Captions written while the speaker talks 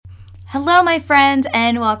Hello, my friends,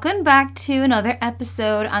 and welcome back to another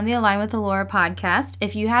episode on the Align with Allura podcast.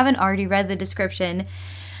 If you haven't already read the description,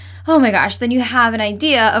 oh my gosh, then you have an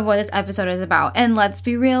idea of what this episode is about. And let's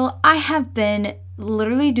be real, I have been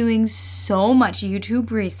literally doing so much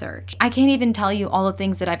YouTube research. I can't even tell you all the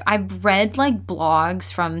things that I've read, like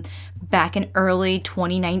blogs from back in early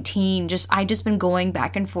 2019. I just been going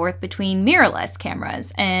back and forth between mirrorless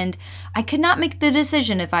cameras, and I could not make the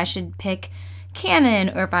decision if I should pick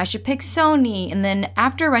Canon or if I should pick Sony. And then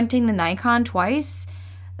after renting the Nikon twice,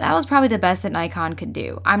 that was probably the best that Nikon could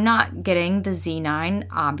do. I'm not getting the Z9,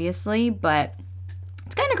 obviously, but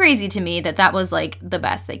it's kind of crazy to me that was like the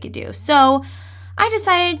best they could do. So I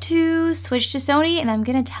decided to switch to Sony, and I'm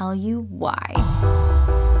going to tell you why.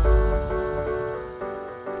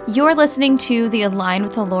 You're listening to the Align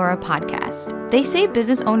with Allura podcast. They say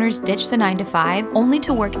business owners ditch the 9-to-5 only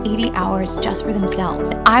to work 80 hours just for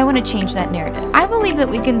themselves. I want to change that narrative. I believe that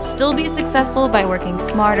we can still be successful by working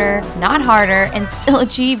smarter, not harder, and still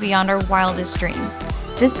achieve beyond our wildest dreams.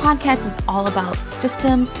 This podcast is all about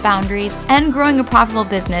systems, boundaries, and growing a profitable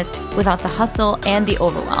business without the hustle and the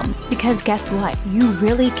overwhelm. Because guess what? You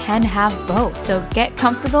really can have both. So get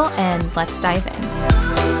comfortable and let's dive in.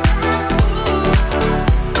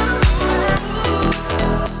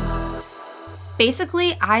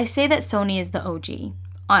 Basically, I say that Sony is the OG,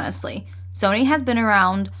 honestly. Sony has been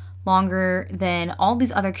around longer than all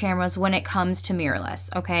these other cameras when it comes to mirrorless,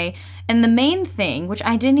 okay? And the main thing, which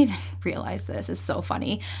I didn't even realize this, is so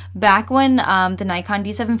funny. Back when the Nikon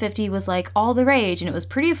D750 was like all the rage and it was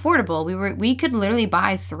pretty affordable, we could literally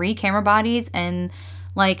buy 3 camera bodies and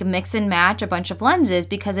like mix and match a bunch of lenses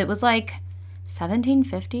because it was like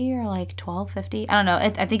 $1,750 or like $1,250. I don't know.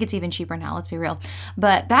 I think it's even cheaper now, let's be real.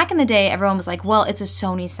 But back in the day, everyone was like, well, it's a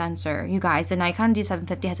Sony sensor. You guys, the Nikon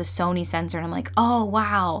D750 has a Sony sensor. And I'm like, oh,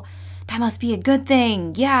 wow, that must be a good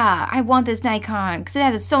thing. Yeah, I want this Nikon because it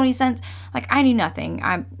has a Sony sensor. Like, I knew nothing.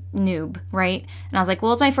 I'm noob, right? And I was like,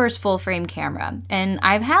 well, it's my first full frame camera. And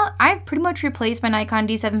I've pretty much replaced my Nikon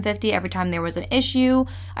D750 every time there was an issue.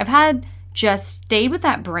 I've just stayed with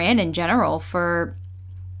that brand in general for,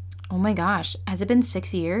 oh my gosh, has it been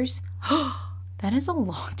 6 years? That is a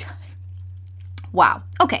long time. Wow.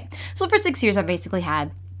 Okay. So for 6 years, I basically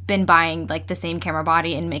been buying like the same camera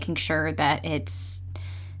body and making sure that it's,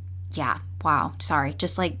 yeah, wow. Sorry.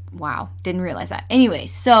 Just like, wow. Didn't realize that. Anyway,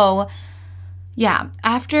 so yeah,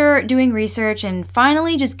 after doing research and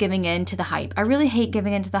finally just giving in to the hype. I really hate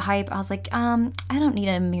giving in to the hype. I was like, I don't need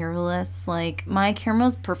a mirrorless. Like, my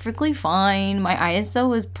camera's perfectly fine. My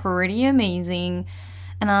ISO is pretty amazing.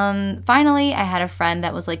 And finally, I had a friend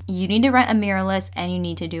that was like, you need to rent a mirrorless and you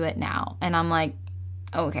need to do it now. And I'm like,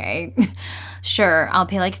 okay, sure. I'll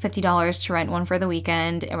pay like $50 to rent one for the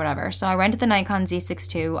weekend or whatever. So I rented the Nikon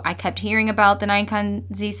Z6 II. I kept hearing about the Nikon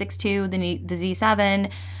Z6 II, the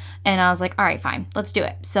Z7, and I was like, all right, fine, let's do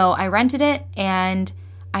it. So I rented it, and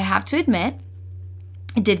I have to admit,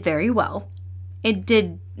 it did very well. It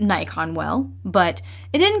did Nikon well, but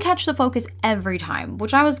it didn't catch the focus every time,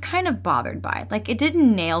 which I was kind of bothered by. Like, it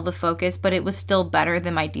didn't nail the focus, but it was still better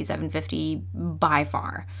than my D750 by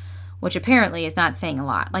far, which apparently is not saying a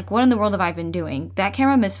lot. Like, what in the world have I been doing? That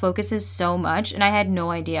camera misfocuses so much, and I had no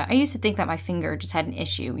idea. I used to think that my finger just had an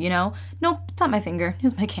issue, you know? Nope, it's not my finger. It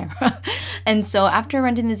was my camera. And so after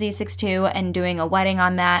renting the Z6 II and doing a wedding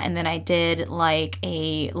on that, and then I did like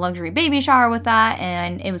a luxury baby shower with that,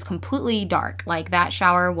 and it was completely dark. Like, that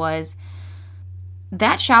shower was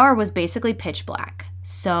basically pitch black.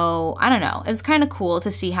 So I don't know. It was kind of cool to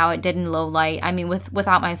see how it did in low light. I mean,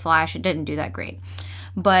 without my flash, it didn't do that great.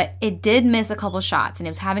 But it did miss a couple shots, and it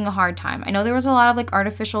was having a hard time. I know there was a lot of like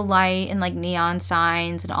artificial light and like neon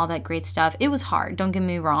signs and all that great stuff. It was hard, don't get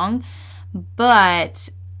me wrong. But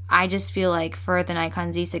I just feel like for the Nikon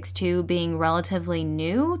Z6 II being relatively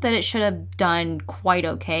new, that it should have done quite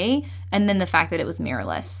okay. And then the fact that it was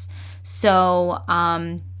mirrorless. So,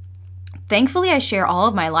 thankfully, I share all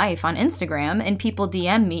of my life on Instagram, and people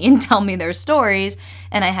DM me and tell me their stories.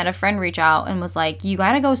 And I had a friend reach out and was like, you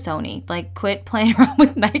gotta go Sony. Like, quit playing around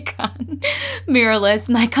with Nikon mirrorless.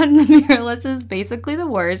 Nikon mirrorless is basically the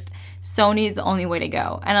worst. Sony is the only way to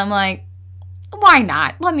go. And I'm like, why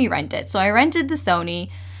not? Let me rent it. So I rented the Sony.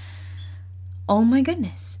 Oh my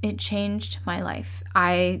goodness, it changed my life.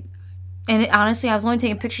 Honestly, I was only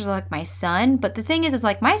taking pictures of like my son, but the thing is, it's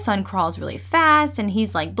like my son crawls really fast and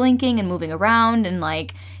he's like blinking and moving around and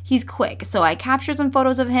like he's quick. So I captured some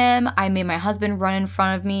photos of him. I made my husband run in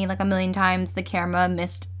front of me like a million times. The camera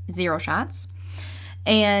missed 0 shots.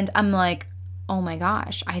 And I'm like, oh my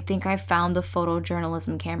gosh, I think I found the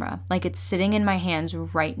photojournalism camera. Like, it's sitting in my hands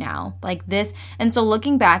right now, like this. And so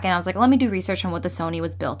looking back, and I was like, let me do research on what the Sony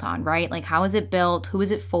was built on, right? Like, how is it built? Who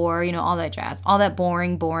is it for? You know, all that jazz, all that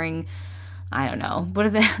boring, I don't know.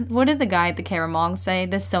 What did the guy at the camera mall say?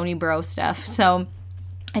 The Sony bro stuff. So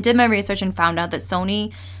I did my research and found out that the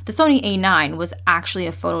Sony A9 was actually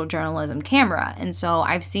a photojournalism camera. And so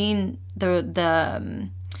I've seen the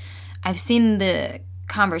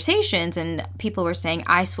conversations, and people were saying,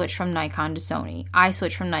 I switched from Nikon to Sony. I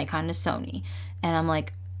switched from Nikon to Sony. And I'm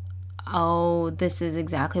like, oh, this is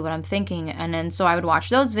exactly what I'm thinking. And then so I would watch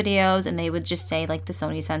those videos, and they would just say, like, the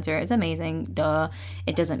Sony sensor is amazing. Duh.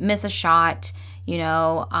 It doesn't miss a shot. You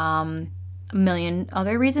know, a million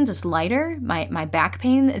other reasons. It's lighter. My back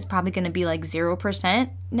pain is probably going to be like 0%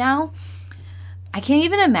 now. I can't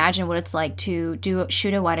even imagine what it's like to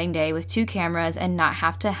shoot a wedding day with 2 cameras and not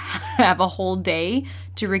have to have a whole day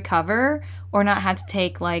to recover, or not have to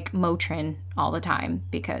take like Motrin all the time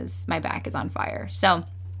because my back is on fire. So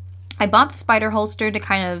I bought the spider holster to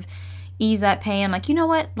kind of ease that pain. I'm like, you know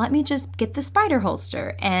what? Let me just get the spider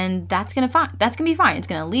holster, and that's gonna be fine. It's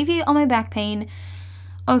gonna alleviate all my back pain.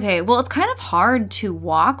 Okay, well, it's kind of hard to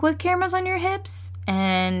walk with cameras on your hips,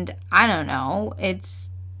 and I don't know.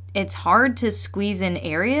 It's hard to squeeze in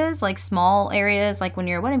areas, like small areas, like when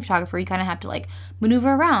you're a wedding photographer, you kind of have to like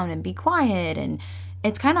maneuver around and be quiet, and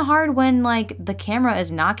it's kind of hard when like the camera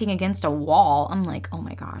is knocking against a wall. I'm like, oh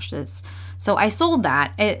my gosh, so I sold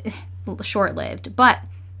that. It short-lived, but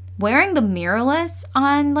wearing the mirrorless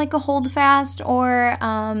on like a hold fast or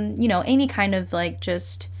you know, any kind of like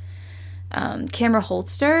just camera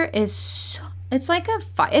holster it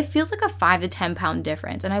feels like a 5 to 10 pound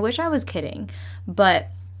difference, and I wish I was kidding, but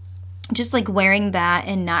just like wearing that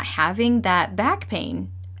and not having that back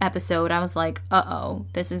pain episode, I was like, uh-oh,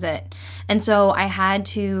 this is it. And so I had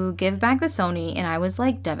to give back the Sony, and I was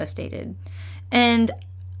like devastated. And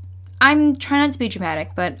I'm trying not to be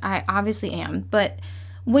dramatic, but I obviously am. But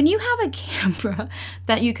when you have a camera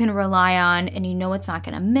that you can rely on, and you know it's not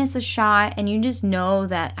going to miss a shot, and you just know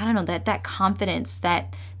that, I don't know, that confidence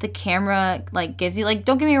that the camera like gives you, like,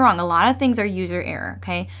 don't get me wrong, a lot of things are user error,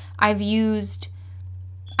 okay? I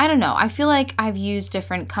feel like I've used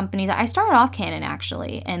different companies. I started off Canon,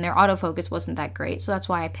 actually, and their autofocus wasn't that great, so that's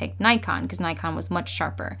why I picked Nikon, because Nikon was much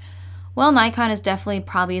sharper. Well, Nikon is definitely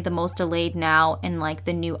probably the most delayed now in, like,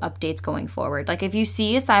 the new updates going forward. Like, if you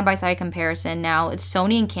see a side-by-side comparison now, it's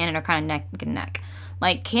Sony and Canon are kind of neck and neck.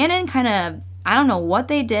 Like, Canon kind of, I don't know what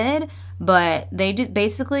they did, but they just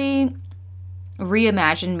basically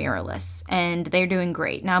reimagined mirrorless, and they're doing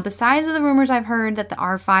great. Now, besides the rumors I've heard that the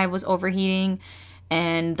R5 was overheating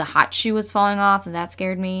and the hot shoe was falling off, and that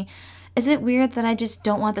scared me. Is it weird that I just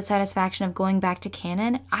don't want the satisfaction of going back to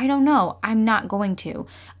Canon? I don't know. I'm not going to.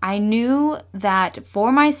 I knew that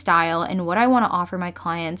for my style and what I want to offer my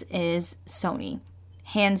clients is Sony,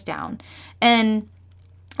 hands down. And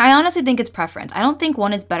I honestly think it's preference. I don't think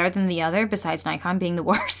one is better than the other, besides Nikon being the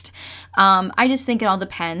worst. I just think it all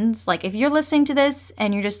depends. Like, if you're listening to this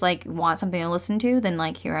and you're just like, want something to listen to, then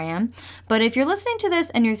like, here I am. But if you're listening to this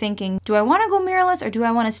and you're thinking, do I want to go mirrorless or do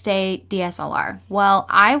I want to stay DSLR? Well,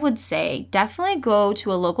 I would say definitely go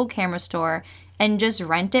to a local camera store and just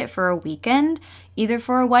rent it for a weekend, either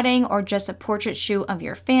for a wedding or just a portrait shoot of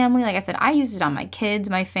your family. Like I said, I used it on my kids,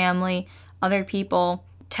 my family, other people,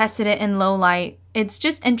 tested it in low light. It's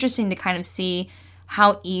just interesting to kind of see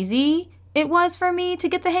how easy it was for me to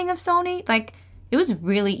get the hang of Sony. Like, it was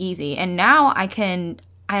really easy. And now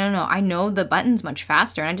I know the buttons much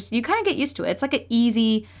faster, and you kind of get used to it. It's like an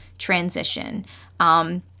easy transition.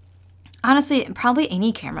 Honestly, probably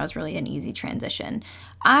any camera is really an easy transition.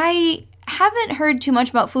 I haven't heard too much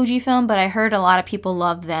about Fujifilm, but I heard a lot of people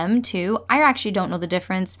love them too. I actually don't know the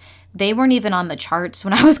difference. They weren't even on the charts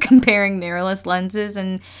when I was comparing mirrorless lenses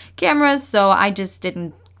and cameras, so I just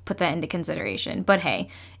didn't put that into consideration. But hey,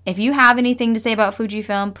 if you have anything to say about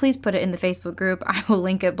Fujifilm, please put it in the Facebook group. I will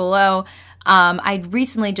link it below. I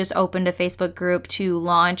recently just opened a Facebook group to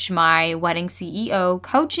launch my wedding CEO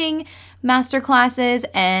coaching masterclasses,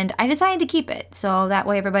 and I decided to keep it. So that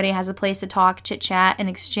way everybody has a place to talk, chit chat, and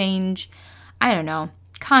exchange, I don't know,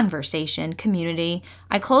 conversation, community.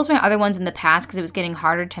 I closed my other ones in the past because it was getting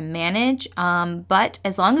harder to manage. But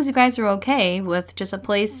as long as you guys are okay with just a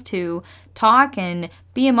place to talk and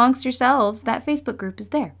be amongst yourselves, that Facebook group is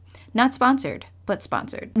there. Not sponsored, but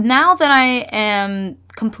sponsored. Now that I am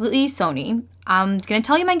completely Sony, I'm going to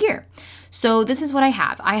tell you my gear. So this is what I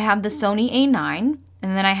have. I have the Sony A9,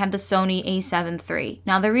 and then I have the Sony A7 III.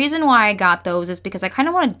 Now the reason why I got those is because I kind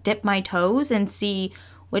of want to dip my toes and see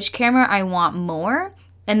which camera I want more.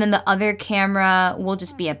 And then the other camera will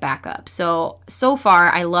just be a backup. So far,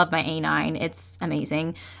 I love my A9. It's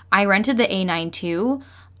amazing. I rented the A9 too,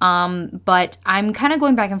 but I'm kind of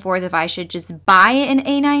going back and forth if I should just buy an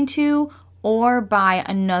A9 II or buy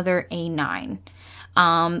another A9.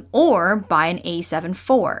 Or buy an A7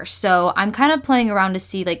 IV. So I'm kind of playing around to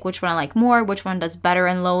see like which one I like more, which one does better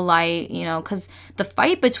in low light, you know, because the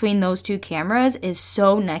fight between those two cameras is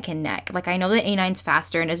so neck and neck. Like I know the A9's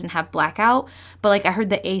faster and doesn't have blackout, but like I heard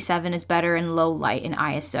the A7 is better in low light and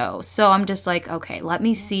ISO. So I'm just like, okay, let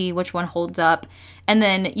me see which one holds up. And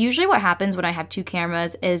then usually what happens when I have two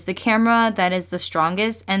cameras is the camera that is the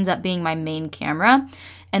strongest ends up being my main camera.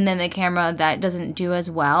 And then the camera that doesn't do as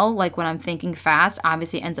well, like when I'm thinking fast,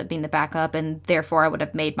 obviously ends up being the backup, and therefore I would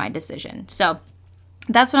have made my decision. So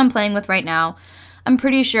that's what I'm playing with right now. I'm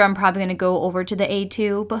pretty sure I'm probably going to go over to the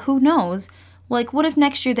A2, but who knows? Like, what if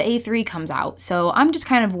next year the A3 comes out? So I'm just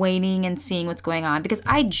kind of waiting and seeing what's going on because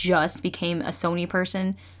I just became a Sony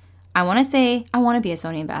person. I want to say I want to be a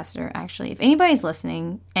Sony ambassador, actually. If anybody's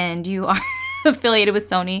listening and you are affiliated with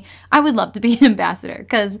Sony, I would love to be an ambassador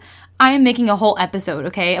because I am making a whole episode,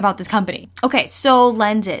 okay, about this company. Okay, so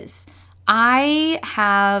lenses. I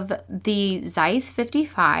have the Zeiss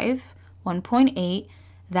 55 1.8.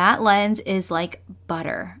 That lens is like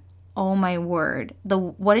butter. Oh my word.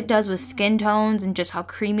 What it does with skin tones and just how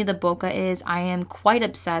creamy the bokeh is, I am quite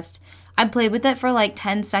obsessed. I played with it for like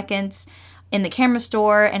 10 seconds in the camera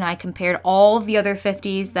store, and I compared all of the other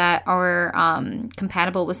 50s that are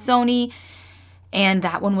compatible with Sony, and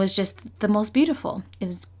that one was just the most beautiful.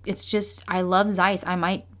 It's just, I love Zeiss. I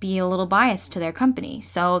might be a little biased to their company.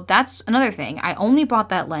 So that's another thing. I only bought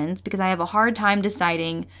that lens because I have a hard time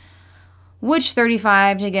deciding which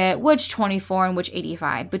 35 to get, which 24 and which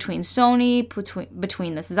 85, between Sony,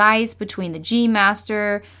 between the Zeiss, between the G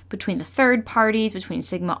Master, between the third parties, between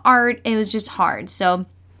Sigma Art. It was just hard. So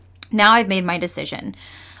now I've made my decision.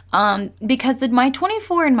 Because my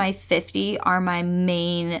 24 and my 50 are my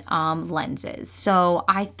main lenses. So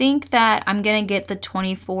I think that I'm going to get the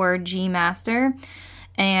 24 G Master,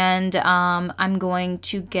 and I'm going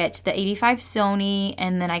to get the 85 Sony,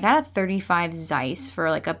 and then I got a 35 Zeiss for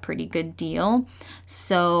like a pretty good deal.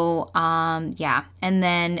 So yeah, and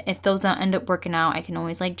then if those don't end up working out, I can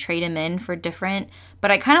always like trade them in for different,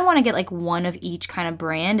 but I kind of want to get like one of each kind of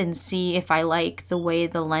brand and see if I like the way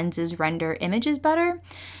the lenses render images better.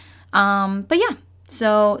 But yeah,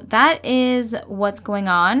 so that is what's going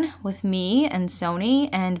on with me and Sony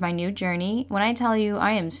and my new journey. When I tell you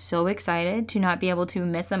I am so excited to not be able to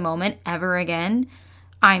miss a moment ever again,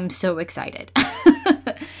 I'm so excited.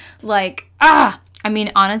 I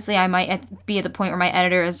mean, honestly, I might be at the point where my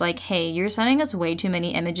editor is like, hey, you're sending us way too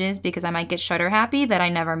many images because I might get shutter happy that I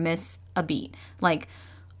never miss a beat. Like,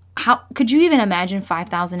 how could you even imagine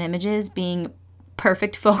 5,000 images being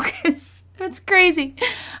perfect focus? That's crazy.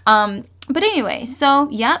 But anyway, so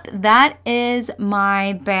yep, that is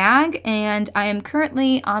my bag, and I am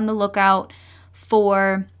currently on the lookout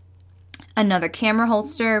for another camera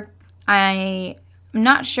holster. I'm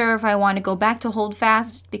not sure if I want to go back to Hold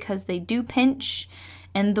Fast because they do pinch,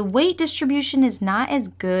 and the weight distribution is not as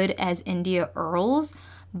good as India Earl's,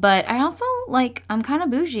 but I also, like, I'm kind of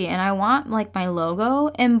bougie, and I want, like, my logo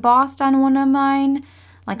embossed on one of mine,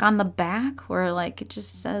 like, on the back, where, like, it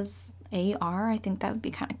just says AR. I think that would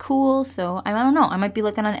be kind of cool. So I don't know. I might be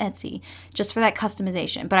looking on Etsy just for that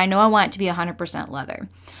customization, but I know I want it to be 100% leather.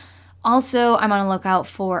 Also, I'm on a lookout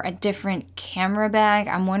for a different camera bag.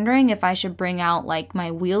 I'm wondering if I should bring out like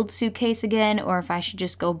my wheeled suitcase again, or if I should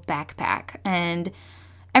just go backpack. And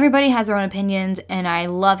everybody has their own opinions, and I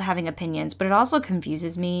love having opinions, but it also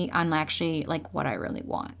confuses me on actually like what I really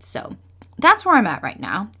want. So that's where I'm at right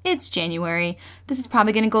now. It's January. This is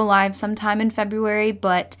probably going to go live sometime in February,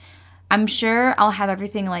 but I'm sure I'll have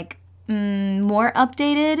everything like more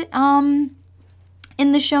updated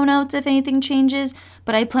in the show notes if anything changes.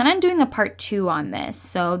 But I plan on doing a part 2 on this.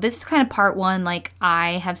 So this is kind of part 1, like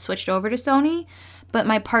I have switched over to Sony. But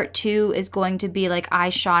my part 2 is going to be like I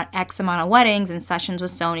shot X amount of weddings and sessions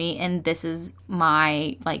with Sony, and this is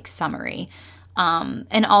my like summary.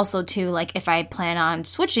 And also too, like if I plan on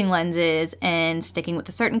switching lenses and sticking with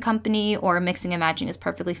a certain company or mixing and matching is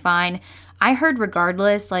perfectly fine. I heard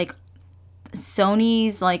regardless, like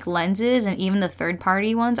Sony's like lenses and even the third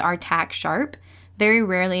party ones are tack sharp. Very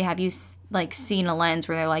rarely have you like seen a lens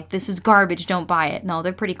where they're like, this is garbage, don't buy it. No,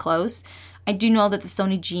 they're pretty close. I do know that the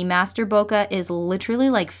Sony G Master bokeh is literally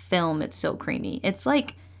like film. It's so creamy. It's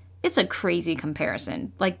like, it's a crazy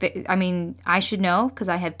comparison. Like, I mean, I should know because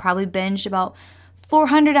I had probably binged about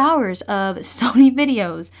 400 hours of Sony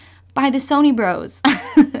videos by the Sony bros.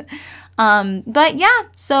 But yeah,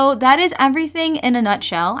 so that is everything in a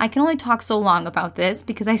nutshell. I can only talk so long about this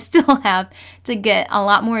because I still have to get a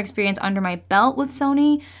lot more experience under my belt with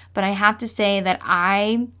Sony. But I have to say that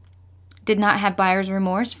I did not have buyer's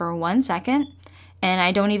remorse for 1 second. And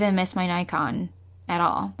I don't even miss my Nikon at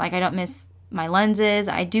all. Like, I don't miss my lenses.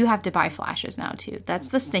 I do have to buy flashes now too. That's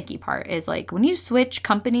the sneaky part, is like when you switch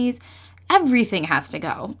companies, everything has to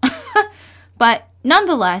go. But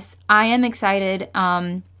nonetheless, I am excited.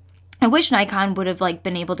 I wish Nikon would have like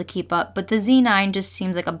been able to keep up, but the Z9 just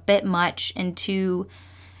seems like a bit much and too,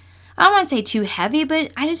 I don't want to say too heavy,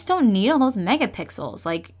 but I just don't need all those megapixels.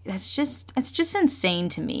 Like, it's just insane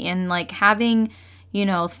to me. And like having,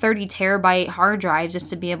 30 terabyte hard drives just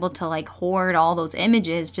to be able to like hoard all those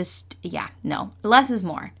images, no, less is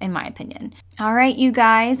more in my opinion. All right, you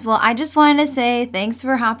guys. Well, I just wanted to say thanks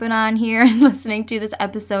for hopping on here and listening to this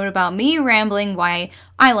episode about me rambling why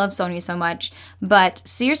I love Sony so much. But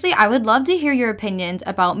seriously, I would love to hear your opinions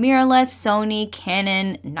about mirrorless, Sony,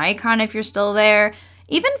 Canon, Nikon if you're still there,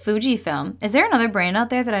 even Fujifilm. Is there another brand out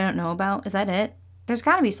there that I don't know about? Is that it? There's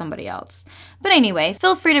got to be somebody else. But anyway,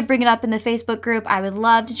 feel free to bring it up in the Facebook group. I would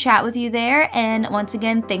love to chat with you there. And once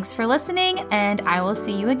again, thanks for listening, and I will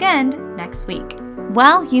see you again next week.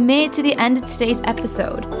 Well, you made it to the end of today's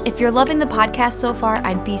episode. If you're loving the podcast so far,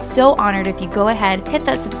 I'd be so honored if you go ahead, hit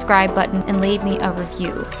that subscribe button, and leave me a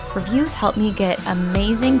review. Reviews help me get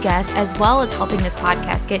amazing guests, as well as helping this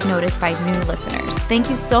podcast get noticed by new listeners. Thank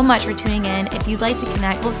you so much for tuning in. If you'd like to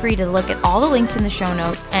connect, feel free to look at all the links in the show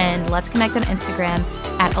notes, and let's connect on Instagram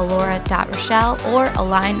at alora.rochelle or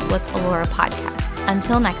Align with Alora Podcast.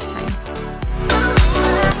 Until next time.